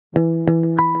The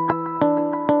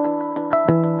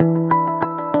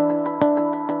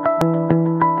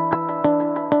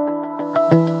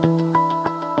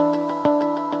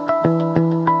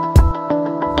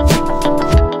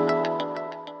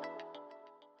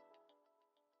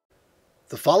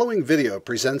following video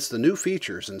presents the new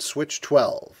features in Switch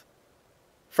 12.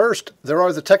 First, there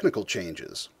are the technical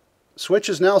changes. Switch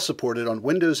is now supported on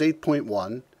Windows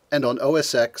 8.1 and on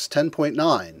OS X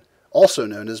 10.9, also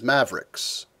known as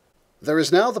Mavericks. There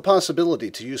is now the possibility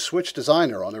to use Switch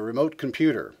Designer on a remote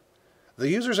computer. The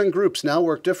users and groups now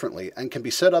work differently and can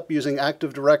be set up using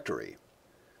Active Directory.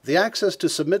 The access to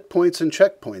submit points and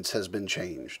checkpoints has been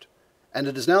changed, and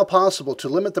it is now possible to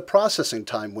limit the processing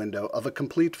time window of a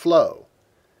complete flow.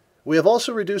 We have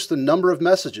also reduced the number of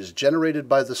messages generated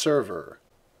by the server.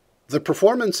 The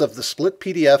performance of the split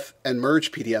PDF and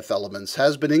merge PDF elements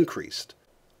has been increased.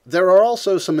 There are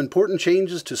also some important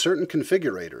changes to certain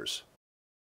configurators.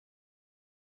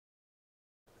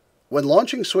 When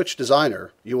launching Switch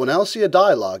Designer, you will now see a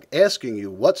dialog asking you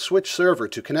what Switch server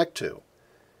to connect to.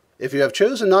 If you have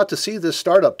chosen not to see this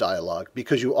startup dialog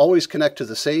because you always connect to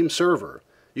the same server,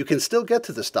 you can still get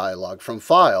to this dialog from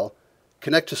File,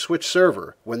 Connect to Switch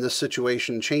Server when this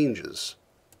situation changes.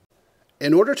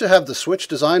 In order to have the Switch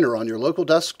Designer on your local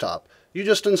desktop, you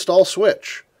just install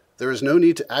Switch. There is no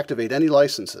need to activate any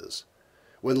licenses.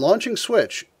 When launching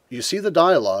Switch, you see the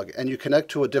dialog and you connect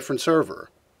to a different server.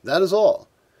 That is all.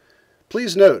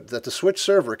 Please note that the Switch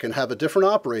server can have a different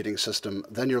operating system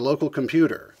than your local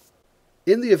computer.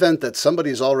 In the event that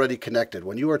somebody is already connected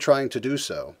when you are trying to do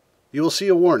so, you will see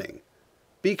a warning.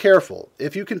 Be careful.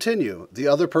 If you continue, the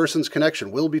other person's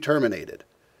connection will be terminated.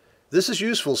 This is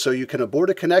useful so you can abort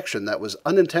a connection that was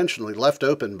unintentionally left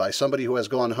open by somebody who has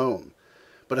gone home.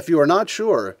 But if you are not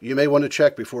sure, you may want to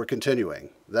check before continuing.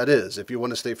 That is, if you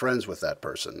want to stay friends with that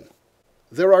person.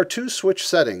 There are two Switch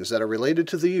settings that are related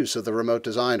to the use of the Remote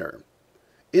Designer.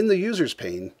 In the Users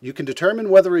pane, you can determine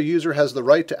whether a user has the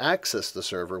right to access the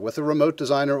server with a Remote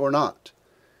Designer or not.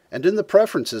 And in the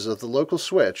preferences of the local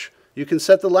switch, you can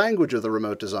set the language of the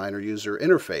Remote Designer user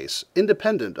interface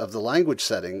independent of the language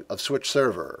setting of Switch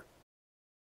Server.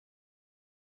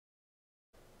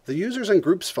 The Users and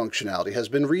Groups functionality has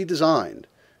been redesigned.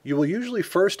 You will usually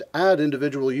first add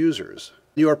individual users.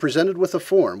 You are presented with a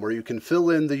form where you can fill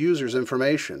in the user's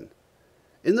information.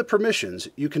 In the permissions,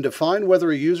 you can define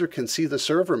whether a user can see the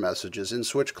server messages in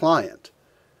Switch Client.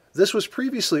 This was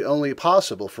previously only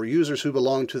possible for users who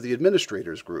belong to the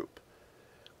administrators group.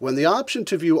 When the option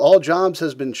to view all jobs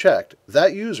has been checked,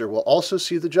 that user will also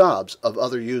see the jobs of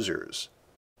other users.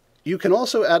 You can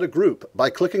also add a group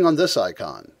by clicking on this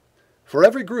icon. For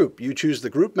every group, you choose the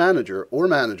group manager or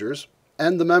managers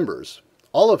and the members,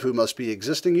 all of whom must be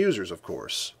existing users, of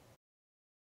course.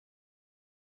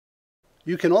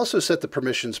 You can also set the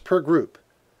permissions per group.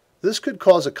 This could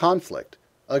cause a conflict.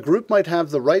 A group might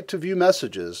have the right to view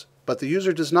messages, but the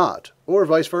user does not, or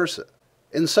vice versa.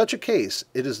 In such a case,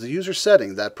 it is the user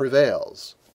setting that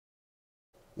prevails.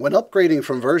 When upgrading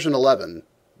from version 11,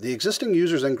 the existing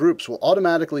users and groups will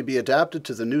automatically be adapted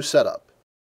to the new setup.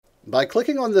 By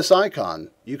clicking on this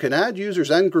icon, you can add users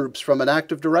and groups from an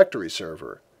Active Directory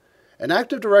server. An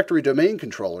Active Directory domain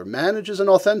controller manages and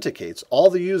authenticates all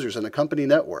the users in a company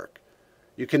network.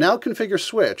 You can now configure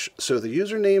Switch so the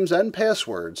usernames and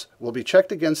passwords will be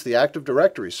checked against the Active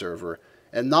Directory server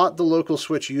and not the local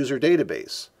Switch user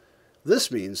database. This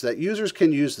means that users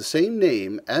can use the same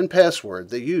name and password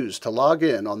they use to log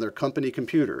in on their company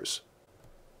computers.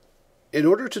 In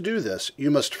order to do this, you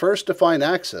must first define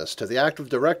access to the Active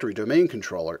Directory domain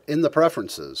controller in the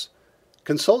preferences.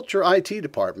 Consult your IT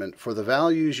department for the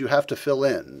values you have to fill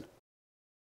in.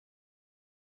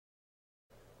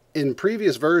 In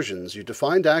previous versions, you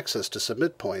defined access to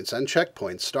submit points and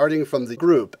checkpoints starting from the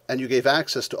group, and you gave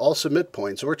access to all submit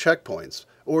points or checkpoints,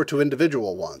 or to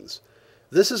individual ones.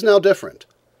 This is now different.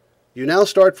 You now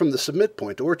start from the submit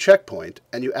point or checkpoint,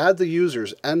 and you add the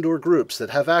users and/or groups that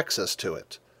have access to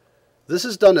it. This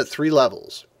is done at 3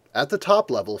 levels. At the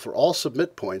top level for all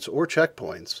submit points or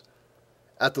checkpoints,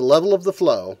 at the level of the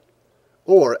flow,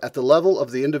 or at the level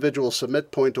of the individual submit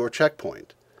point or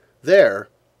checkpoint. There,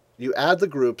 you add the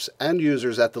groups and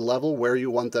users at the level where you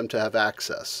want them to have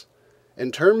access.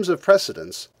 In terms of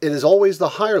precedence, it is always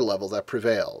the higher level that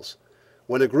prevails.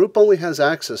 When a group only has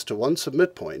access to one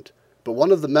submit point, but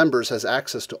one of the members has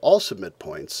access to all submit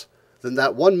points, then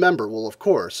that one member will, of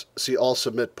course, see all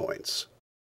submit points.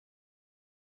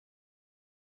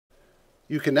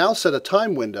 You can now set a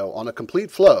time window on a complete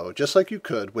flow just like you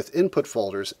could with input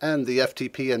folders and the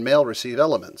FTP and mail receive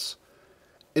elements.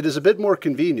 It is a bit more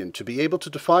convenient to be able to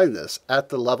define this at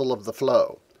the level of the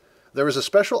flow. There is a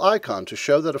special icon to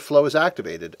show that a flow is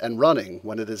activated and running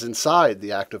when it is inside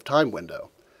the active time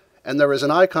window. And there is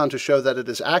an icon to show that it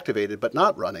is activated but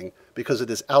not running because it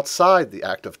is outside the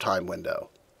active time window.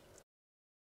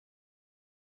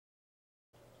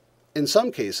 In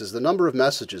some cases, the number of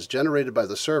messages generated by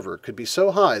the server could be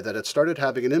so high that it started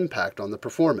having an impact on the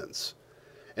performance.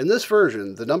 In this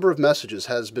version, the number of messages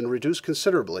has been reduced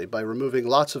considerably by removing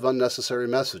lots of unnecessary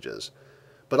messages,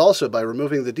 but also by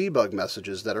removing the debug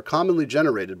messages that are commonly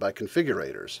generated by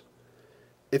configurators.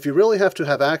 If you really have to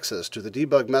have access to the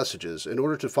debug messages in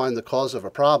order to find the cause of a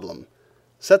problem,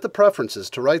 set the preferences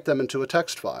to write them into a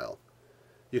text file.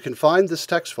 You can find this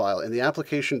text file in the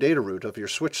application data root of your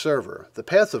switch server, the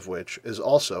path of which is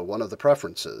also one of the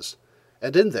preferences.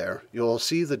 And in there, you'll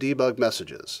see the debug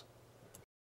messages.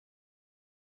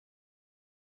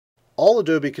 All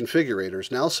Adobe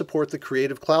configurators now support the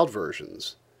Creative Cloud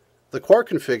versions. The Quark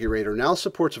configurator now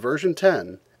supports version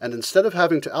 10, and instead of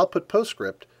having to output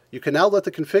PostScript, you can now let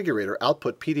the configurator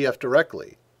output PDF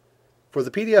directly. For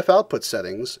the PDF output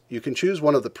settings, you can choose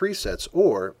one of the presets,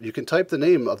 or you can type the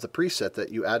name of the preset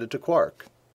that you added to Quark.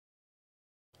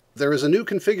 There is a new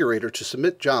configurator to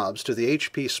submit jobs to the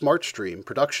HP SmartStream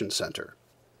Production Center.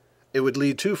 It would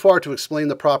lead too far to explain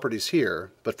the properties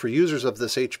here, but for users of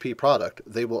this HP product,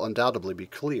 they will undoubtedly be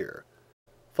clear.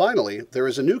 Finally, there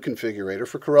is a new configurator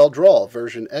for CorelDRAW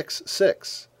version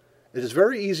X6. It is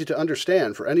very easy to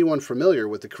understand for anyone familiar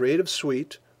with the Creative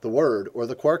Suite, the Word, or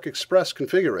the Quark Express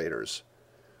configurators.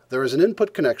 There is an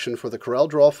input connection for the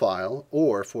CorelDRAW file,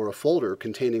 or for a folder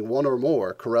containing one or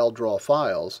more CorelDRAW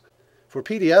files. For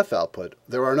PDF output,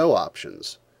 there are no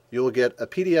options. You will get a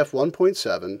PDF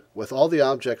 1.7 with all the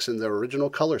objects in their original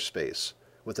color space,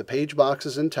 with the page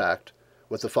boxes intact,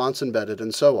 with the fonts embedded,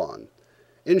 and so on.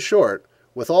 In short,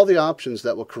 with all the options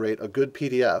that will create a good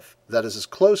PDF that is as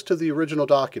close to the original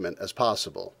document as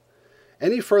possible.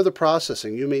 Any further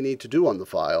processing you may need to do on the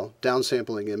file,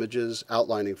 downsampling images,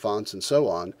 outlining fonts, and so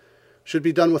on, should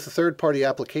be done with a third-party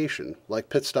application like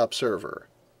Pitstop Server.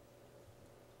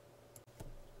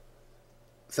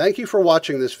 Thank you for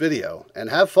watching this video, and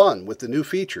have fun with the new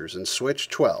features in Switch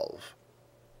 12.